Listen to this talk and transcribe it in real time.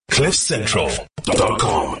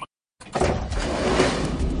CliffCentral.com.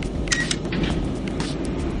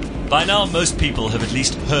 By now, most people have at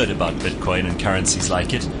least heard about Bitcoin and currencies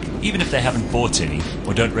like it, even if they haven't bought any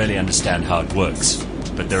or don't really understand how it works.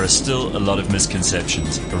 But there are still a lot of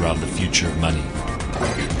misconceptions around the future of money.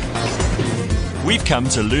 We've come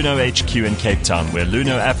to Luno HQ in Cape Town, where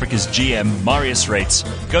Luno Africa's GM, Marius Rates,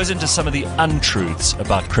 goes into some of the untruths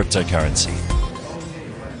about cryptocurrency.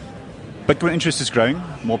 Bitcoin interest is growing.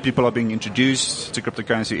 More people are being introduced to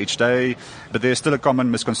cryptocurrency each day, but there are still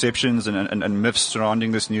common misconceptions and myths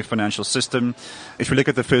surrounding this new financial system. If you look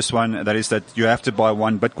at the first one, that is that you have to buy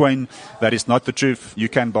one Bitcoin. That is not the truth. You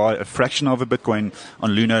can buy a fraction of a Bitcoin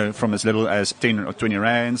on Luno from as little as 10 or 20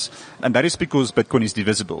 rands, and that is because Bitcoin is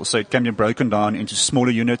divisible. So it can be broken down into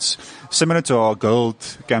smaller units, similar to how gold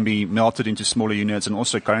can be melted into smaller units, and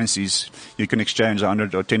also currencies. You can exchange a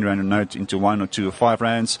 100 or 10 rand note into 1 or 2 or 5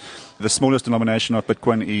 rands. The smallest denomination of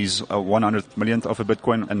Bitcoin is 100 millionth of a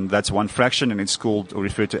Bitcoin, and that's one fraction, and it's called or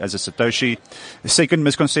referred to as a Satoshi. The second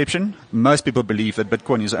misconception, most people believe that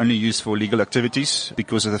Bitcoin is only used for legal activities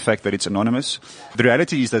because of the fact that it's anonymous. The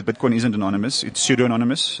reality is that Bitcoin isn't anonymous, it's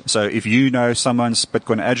pseudo-anonymous. So if you know someone's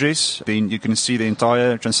Bitcoin address, then you can see the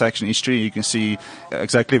entire transaction history, you can see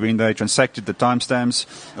exactly when they transacted, the timestamps.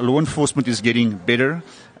 Law enforcement is getting better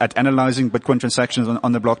at analyzing Bitcoin transactions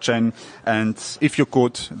on the blockchain, and if you're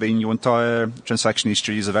caught, then your entire transaction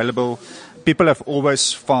history is available. People have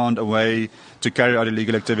always found a way to carry out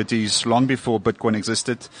illegal activities long before Bitcoin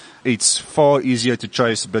existed. It's far easier to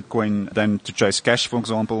trace Bitcoin than to trace cash, for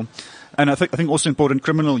example. And I think also important,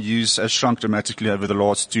 criminal use has shrunk dramatically over the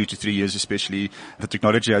last 2 to 3 years, especially. The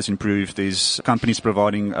technology has improved. There's companies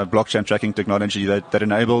providing a blockchain tracking technology that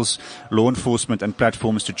enables law enforcement and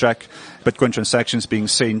platforms to track Bitcoin transactions being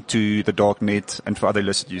sent to the dark net and for other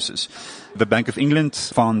illicit uses. The Bank of England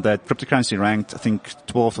found that cryptocurrency ranked, I think,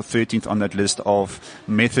 12th or 13th on that list of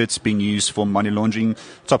methods being used for money laundering.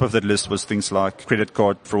 Top of that list was things like credit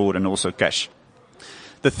card fraud and also cash.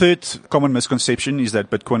 The third common misconception is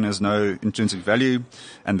that Bitcoin has no intrinsic value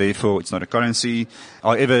and therefore it's not a currency.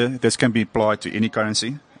 However, this can be applied to any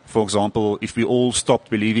currency. For example, if we all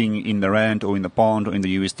stopped believing in the rand or in the pound or in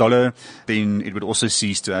the US dollar, then it would also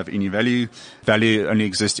cease to have any value. Value only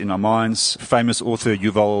exists in our minds. Famous author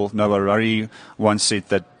Yuval Noah Harari once said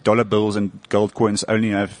that dollar bills and gold coins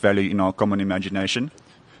only have value in our common imagination.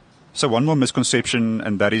 So one more misconception,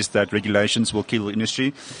 and that is that regulations will kill the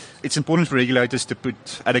industry. It's important for regulators to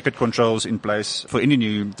put adequate controls in place for any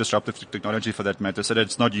new disruptive technology, for that matter, so that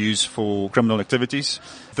it's not used for criminal activities.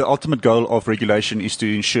 The ultimate goal of regulation is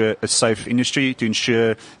to ensure a safe industry, to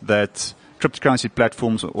ensure that cryptocurrency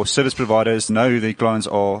platforms or service providers know who their clients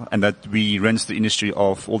are, and that we rinse the industry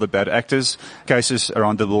of all the bad actors. Cases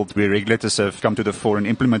around the world where regulators have come to the fore and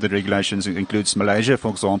implemented regulations includes Malaysia, for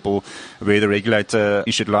example, where the regulator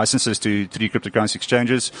issued licenses to 3 cryptocurrency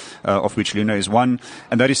exchanges, of which Luno is one.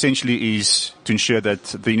 And that essentially is to ensure that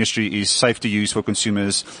the industry is safe to use for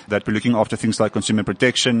consumers, that we're looking after things like consumer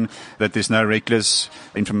protection, that there's no reckless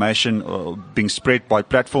information being spread by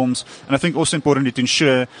platforms. And I think also importantly to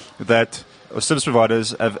ensure that service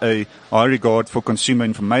providers have a high regard for consumer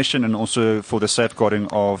information and also for the safeguarding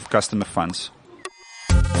of customer funds.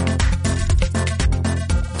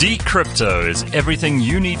 Decrypto is everything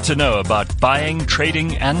you need to know about buying,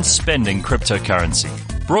 trading, and spending cryptocurrency.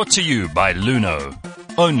 Brought to you by Luno.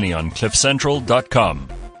 Only on CliffCentral.com.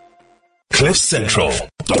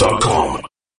 CliffCentral.com.